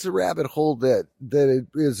 unless it's a rabbit hole that it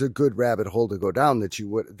is a good rabbit hole to go down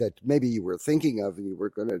that maybe you were thinking of and you were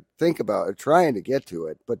going to think about trying to get to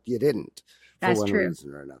it, but you didn't for one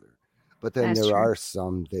reason or another. But then there are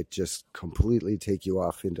some that just completely take you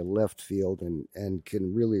off into left field and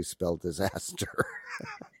can really spell disaster.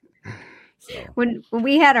 So. When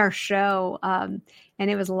we had our show and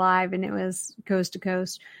it was live and it was coast to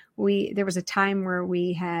coast, there was a time where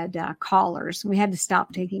we had callers. We had to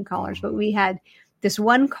stop taking callers, but we had this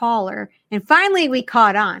one caller, and finally we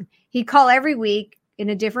caught on. He'd call every week in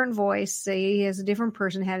a different voice. Say he has a different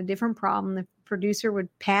person, had a different problem. The producer would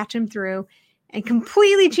patch him through and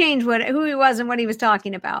completely change who he was and what he was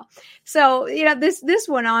talking about. So, this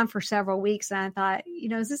went on for several weeks, and I thought,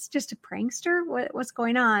 is this just a prankster? What's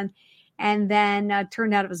going on? And then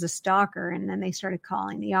turned out it was a stalker. And then they started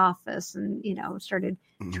calling the office and, started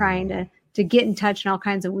trying to get in touch in all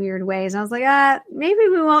kinds of weird ways. And I was like, maybe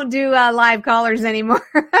we won't do live callers anymore.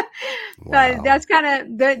 But that's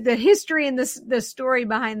kind of the history and the story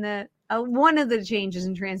behind one of the changes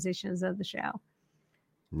and transitions of the show.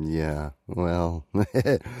 Yeah, well,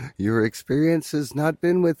 your experience has not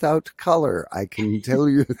been without color. I can tell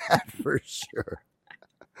you that for sure.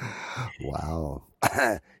 Wow.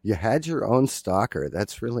 You had your own stalker.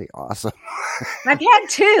 That's really awesome. I've had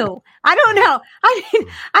two. I don't know.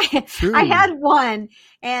 I had one,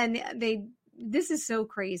 and this is so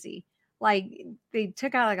crazy. Like, they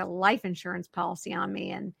took out like a life insurance policy on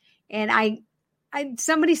me, and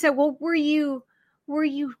somebody said, well, were you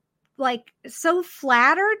like so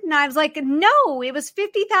flattered? And I was like, no, it was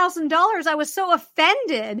 $50,000. I was so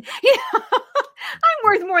offended. I'm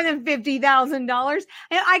worth more than $50,000.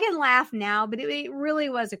 I can laugh now, but it really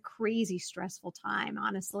was a crazy, stressful time,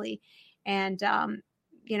 honestly. And,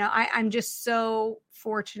 I'm just so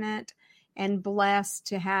fortunate and blessed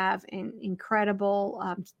to have an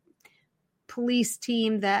incredible police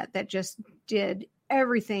team that just did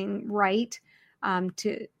everything right.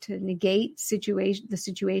 To negate the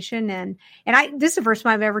situation. And this is the first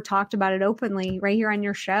time I've ever talked about it openly right here on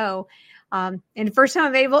your show. And the first time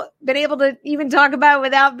I've been able to even talk about it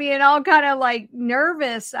without being all kind of like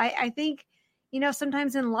nervous. I think,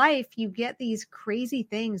 sometimes in life you get these crazy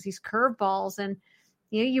things, these curveballs, and,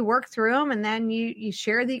 you work through them, and then you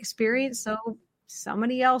share the experience. So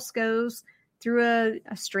somebody else goes through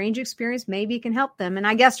a strange experience, maybe it can help them. And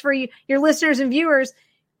I guess for you, your listeners and viewers,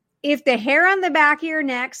 if the hair on the back of your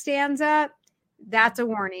neck stands up, that's a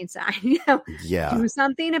warning sign. Yeah. Do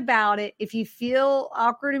something about it. If you feel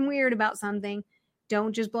awkward and weird about something,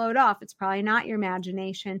 don't just blow it off. It's probably not your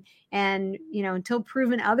imagination. And, until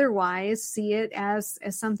proven otherwise, see it as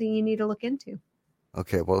something you need to look into.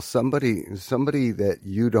 Okay. Well, somebody that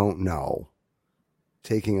you don't know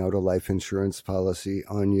taking out a life insurance policy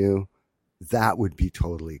on you, that would be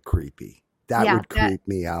totally creepy. That would creep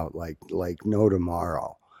me out like no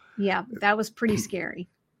tomorrow. Yeah, that was pretty scary.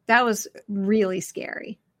 That was really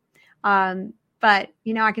scary. But,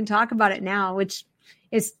 I can talk about it now, which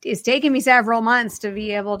it's taken me several months to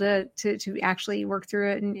be able to actually work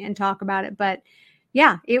through it and talk about it. But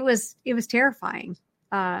yeah, it was terrifying.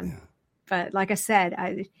 But like I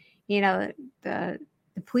said, the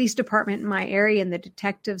police department in my area and the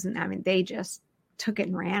detectives, and they just took it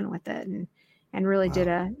and ran with it and really did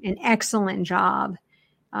an excellent job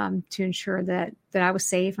to ensure that I was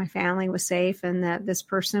safe, my family was safe, and that this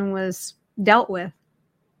person was dealt with.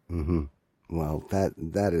 Mm-hmm. Well,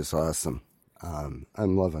 that is awesome. I'm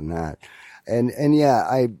loving that. And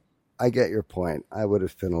yeah, I get your point. I would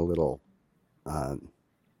have been a little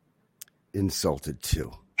insulted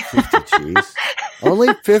too. 50 G's.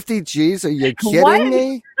 Only 50 G's? Are you kidding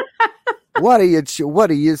me? What are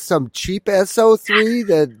you, some cheap SO3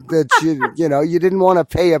 that you didn't want to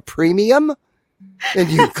pay a premium? And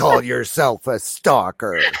you call yourself a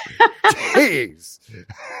stalker. Jeez.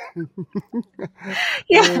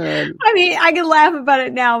 Yeah. I mean, I can laugh about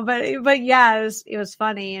it now, but yeah, it was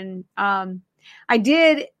funny. And I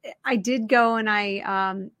did go and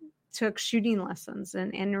I took shooting lessons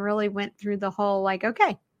and really went through the whole,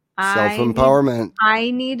 okay, self-empowerment. I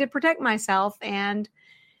need to protect myself, and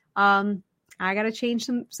I got to change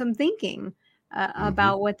some thinking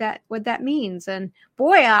about what that means. And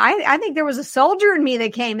boy, I think there was a soldier in me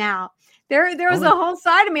that came out. There was a whole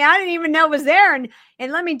side of me I didn't even know was there. And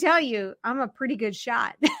let me tell you, I'm a pretty good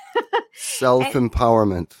shot.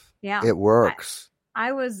 Self-empowerment. Yeah, it works.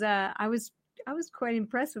 I was quite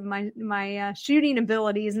impressed with my shooting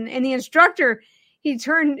abilities, and the instructor, he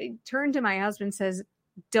turned to my husband and says,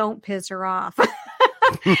 "Don't piss her off."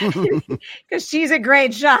 Because she's a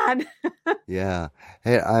great shot. Yeah.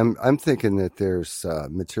 Hey, I'm thinking that there's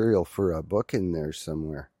material for a book in there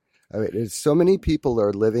somewhere. I mean, so many people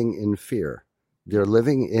are living in fear. They're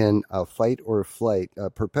living in a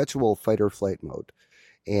perpetual fight or flight mode.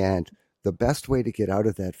 And the best way to get out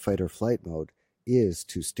of that fight or flight mode is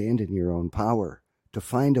to stand in your own power, to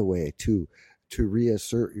find a way to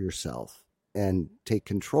reassert yourself and take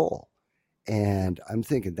control. And I'm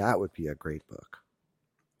thinking that would be a great book.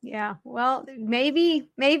 Yeah. Well, maybe.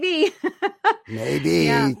 Maybe.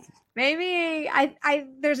 Yeah. Maybe.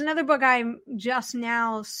 There's another book I'm just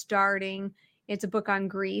now starting. It's a book on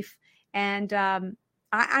grief. And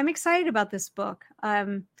I'm excited about this book.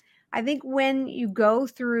 I think when you go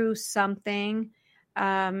through something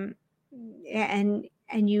and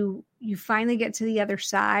you finally get to the other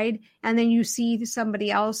side, and then you see somebody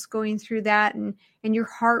else going through that, and your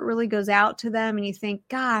heart really goes out to them, and you think,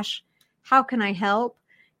 gosh, how can I help?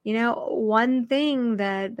 One thing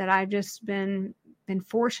that I've just been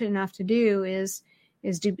fortunate enough to do is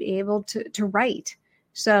to be able to write.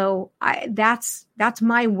 So that's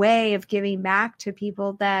my way of giving back to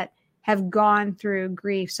people that have gone through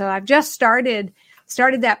grief. So I've just started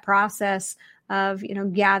that process of,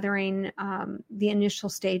 gathering the initial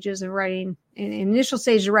stages of writing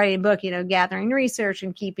a book, gathering research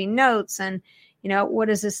and keeping notes, and, what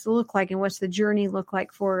does this look like, and what's the journey look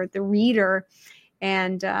like for the reader?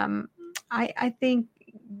 And I think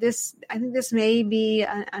this may be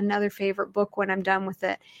another favorite book when I'm done with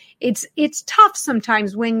it. It's tough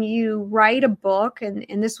sometimes when you write a book,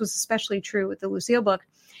 and this was especially true with the Lucille book,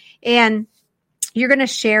 and you're going to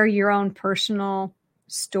share your own personal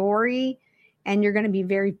story, and you're going to be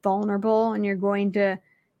very vulnerable, and you're going to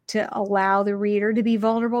allow the reader to be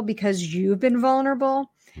vulnerable because you've been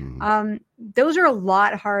vulnerable. Mm-hmm. Those are a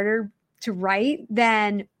lot harder to write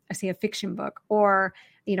than, say, a fiction book or,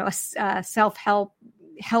 a self-help,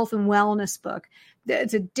 health and wellness book.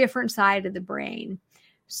 It's a different side of the brain.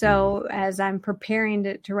 So as I'm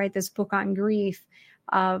preparing to write this book on grief,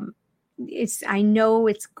 I know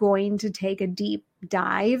it's going to take a deep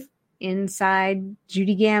dive inside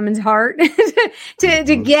Judy Gaman's heart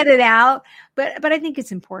to get it out. But I think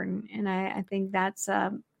it's important. And I think that's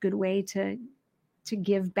a good way to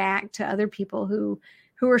give back to other people who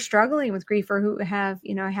are struggling with grief, or who have,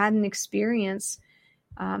 had an experience.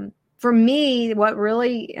 For me, what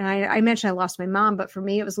really, and I mentioned I lost my mom, but for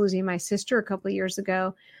me, it was losing my sister a couple of years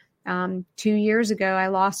ago. 2 years ago, I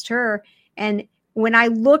lost her. And when I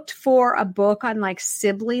looked for a book on like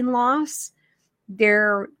sibling loss,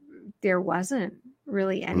 there wasn't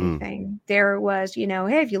really anything. There was,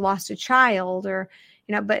 hey, if you lost a child or,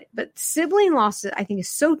 but sibling loss, I think, is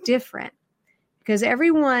so different because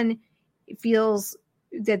everyone feels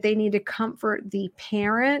that they need to comfort the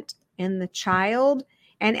parent and the child.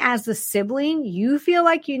 And as the sibling, you feel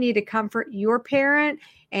like you need to comfort your parent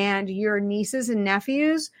and your nieces and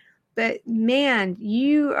nephews. But man,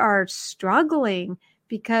 you are struggling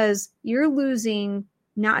because you're losing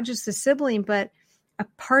not just a sibling, but a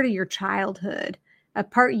part of your childhood, a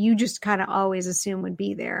part you just kind of always assume would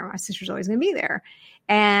be there. My sister's always going to be there.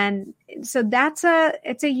 And so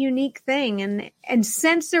it's a unique thing. And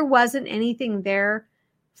since there wasn't anything there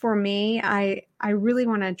for me, I really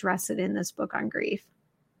want to address it in this book on grief.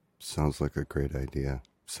 Sounds like a great idea.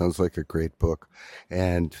 Sounds like a great book.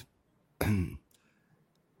 And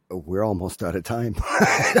we're almost out of time.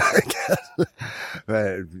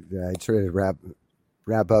 I try to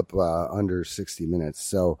wrap up under 60 minutes.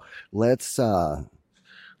 So let's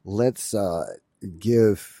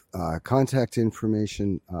give contact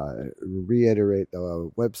information, reiterate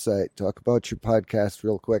the website, talk about your podcast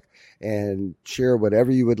real quick, and share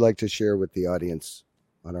whatever you would like to share with the audience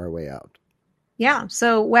on our way out. Yeah.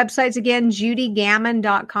 So websites again,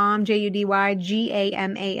 judygaman.com,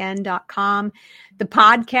 JUDYGAMAN.com. The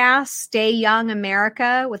podcast, Stay Young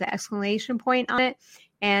America with an exclamation point on it.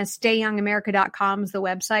 And stayyoungamerica.com is the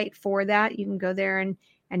website for that. You can go there and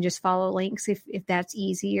just follow links if that's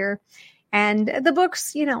easier. And the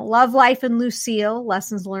books, Love, Life, and Lucille,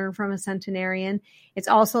 Lessons Learned from a Centenarian. It's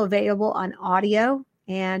also available on audio,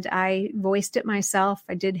 and I voiced it myself.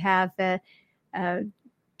 I did have a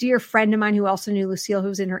dear friend of mine who also knew Lucille,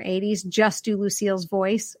 who's in her 80s, just do Lucille's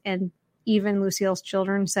voice. And even Lucille's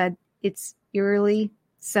children said it's eerily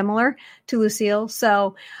similar to Lucille.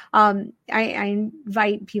 So I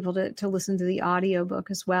invite people to listen to the audiobook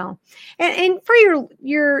as well. And for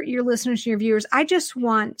your listeners, your viewers, I just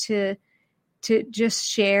want to just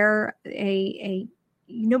share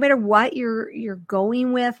no matter what you're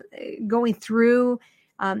going through,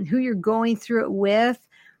 who you're going through it with,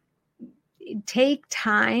 take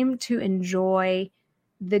time to enjoy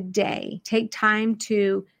the day. Take time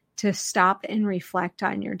to stop and reflect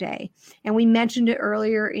on your day. And we mentioned it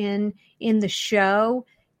earlier in the show.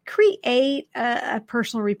 Create a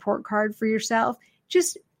personal report card for yourself,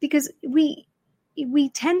 just because we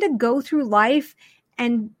tend to go through life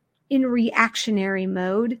and in reactionary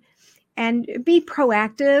mode, and be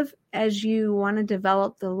proactive as you want to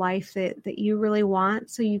develop the life that you really want,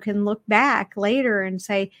 so you can look back later and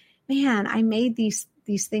say, man, I made these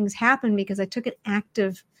things happen because I took an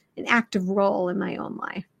active role in my own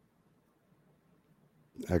life.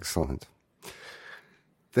 Excellent.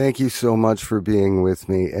 Thank you so much for being with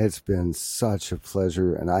me. It's been such a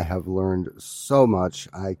pleasure, and I have learned so much.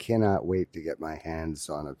 I cannot wait to get my hands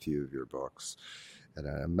on a few of your books.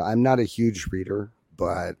 And I'm not a huge reader,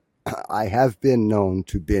 but I have been known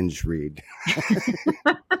to binge read.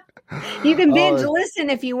 You can binge listen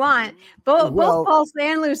if you want. Both Paul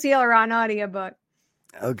and Lucille are on audiobook.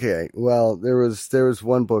 Okay. Well, there was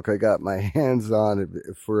one book I got my hands on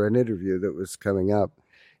for an interview that was coming up,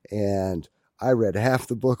 and I read half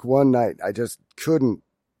the book one night. I couldn't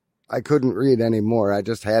read anymore. I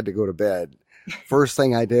just had to go to bed. First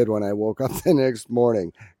thing I did when I woke up the next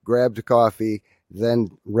morning, grabbed a coffee, then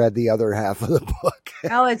read the other half of the book.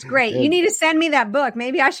 Oh, it's great. You need to send me that book.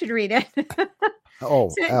 Maybe I should read it. Send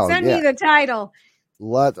me the title.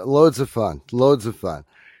 Loads of fun.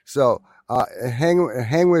 So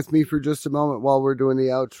hang with me for just a moment while we're doing the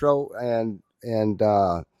outro, and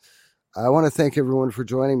I want to thank everyone for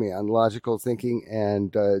joining me on Logical Thinking.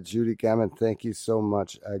 And Judy Gaman, thank you so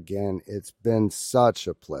much again. It's been such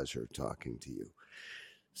a pleasure talking to you.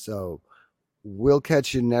 So we'll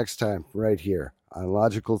catch you next time right here on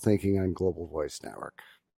Logical Thinking on Global Voice Network.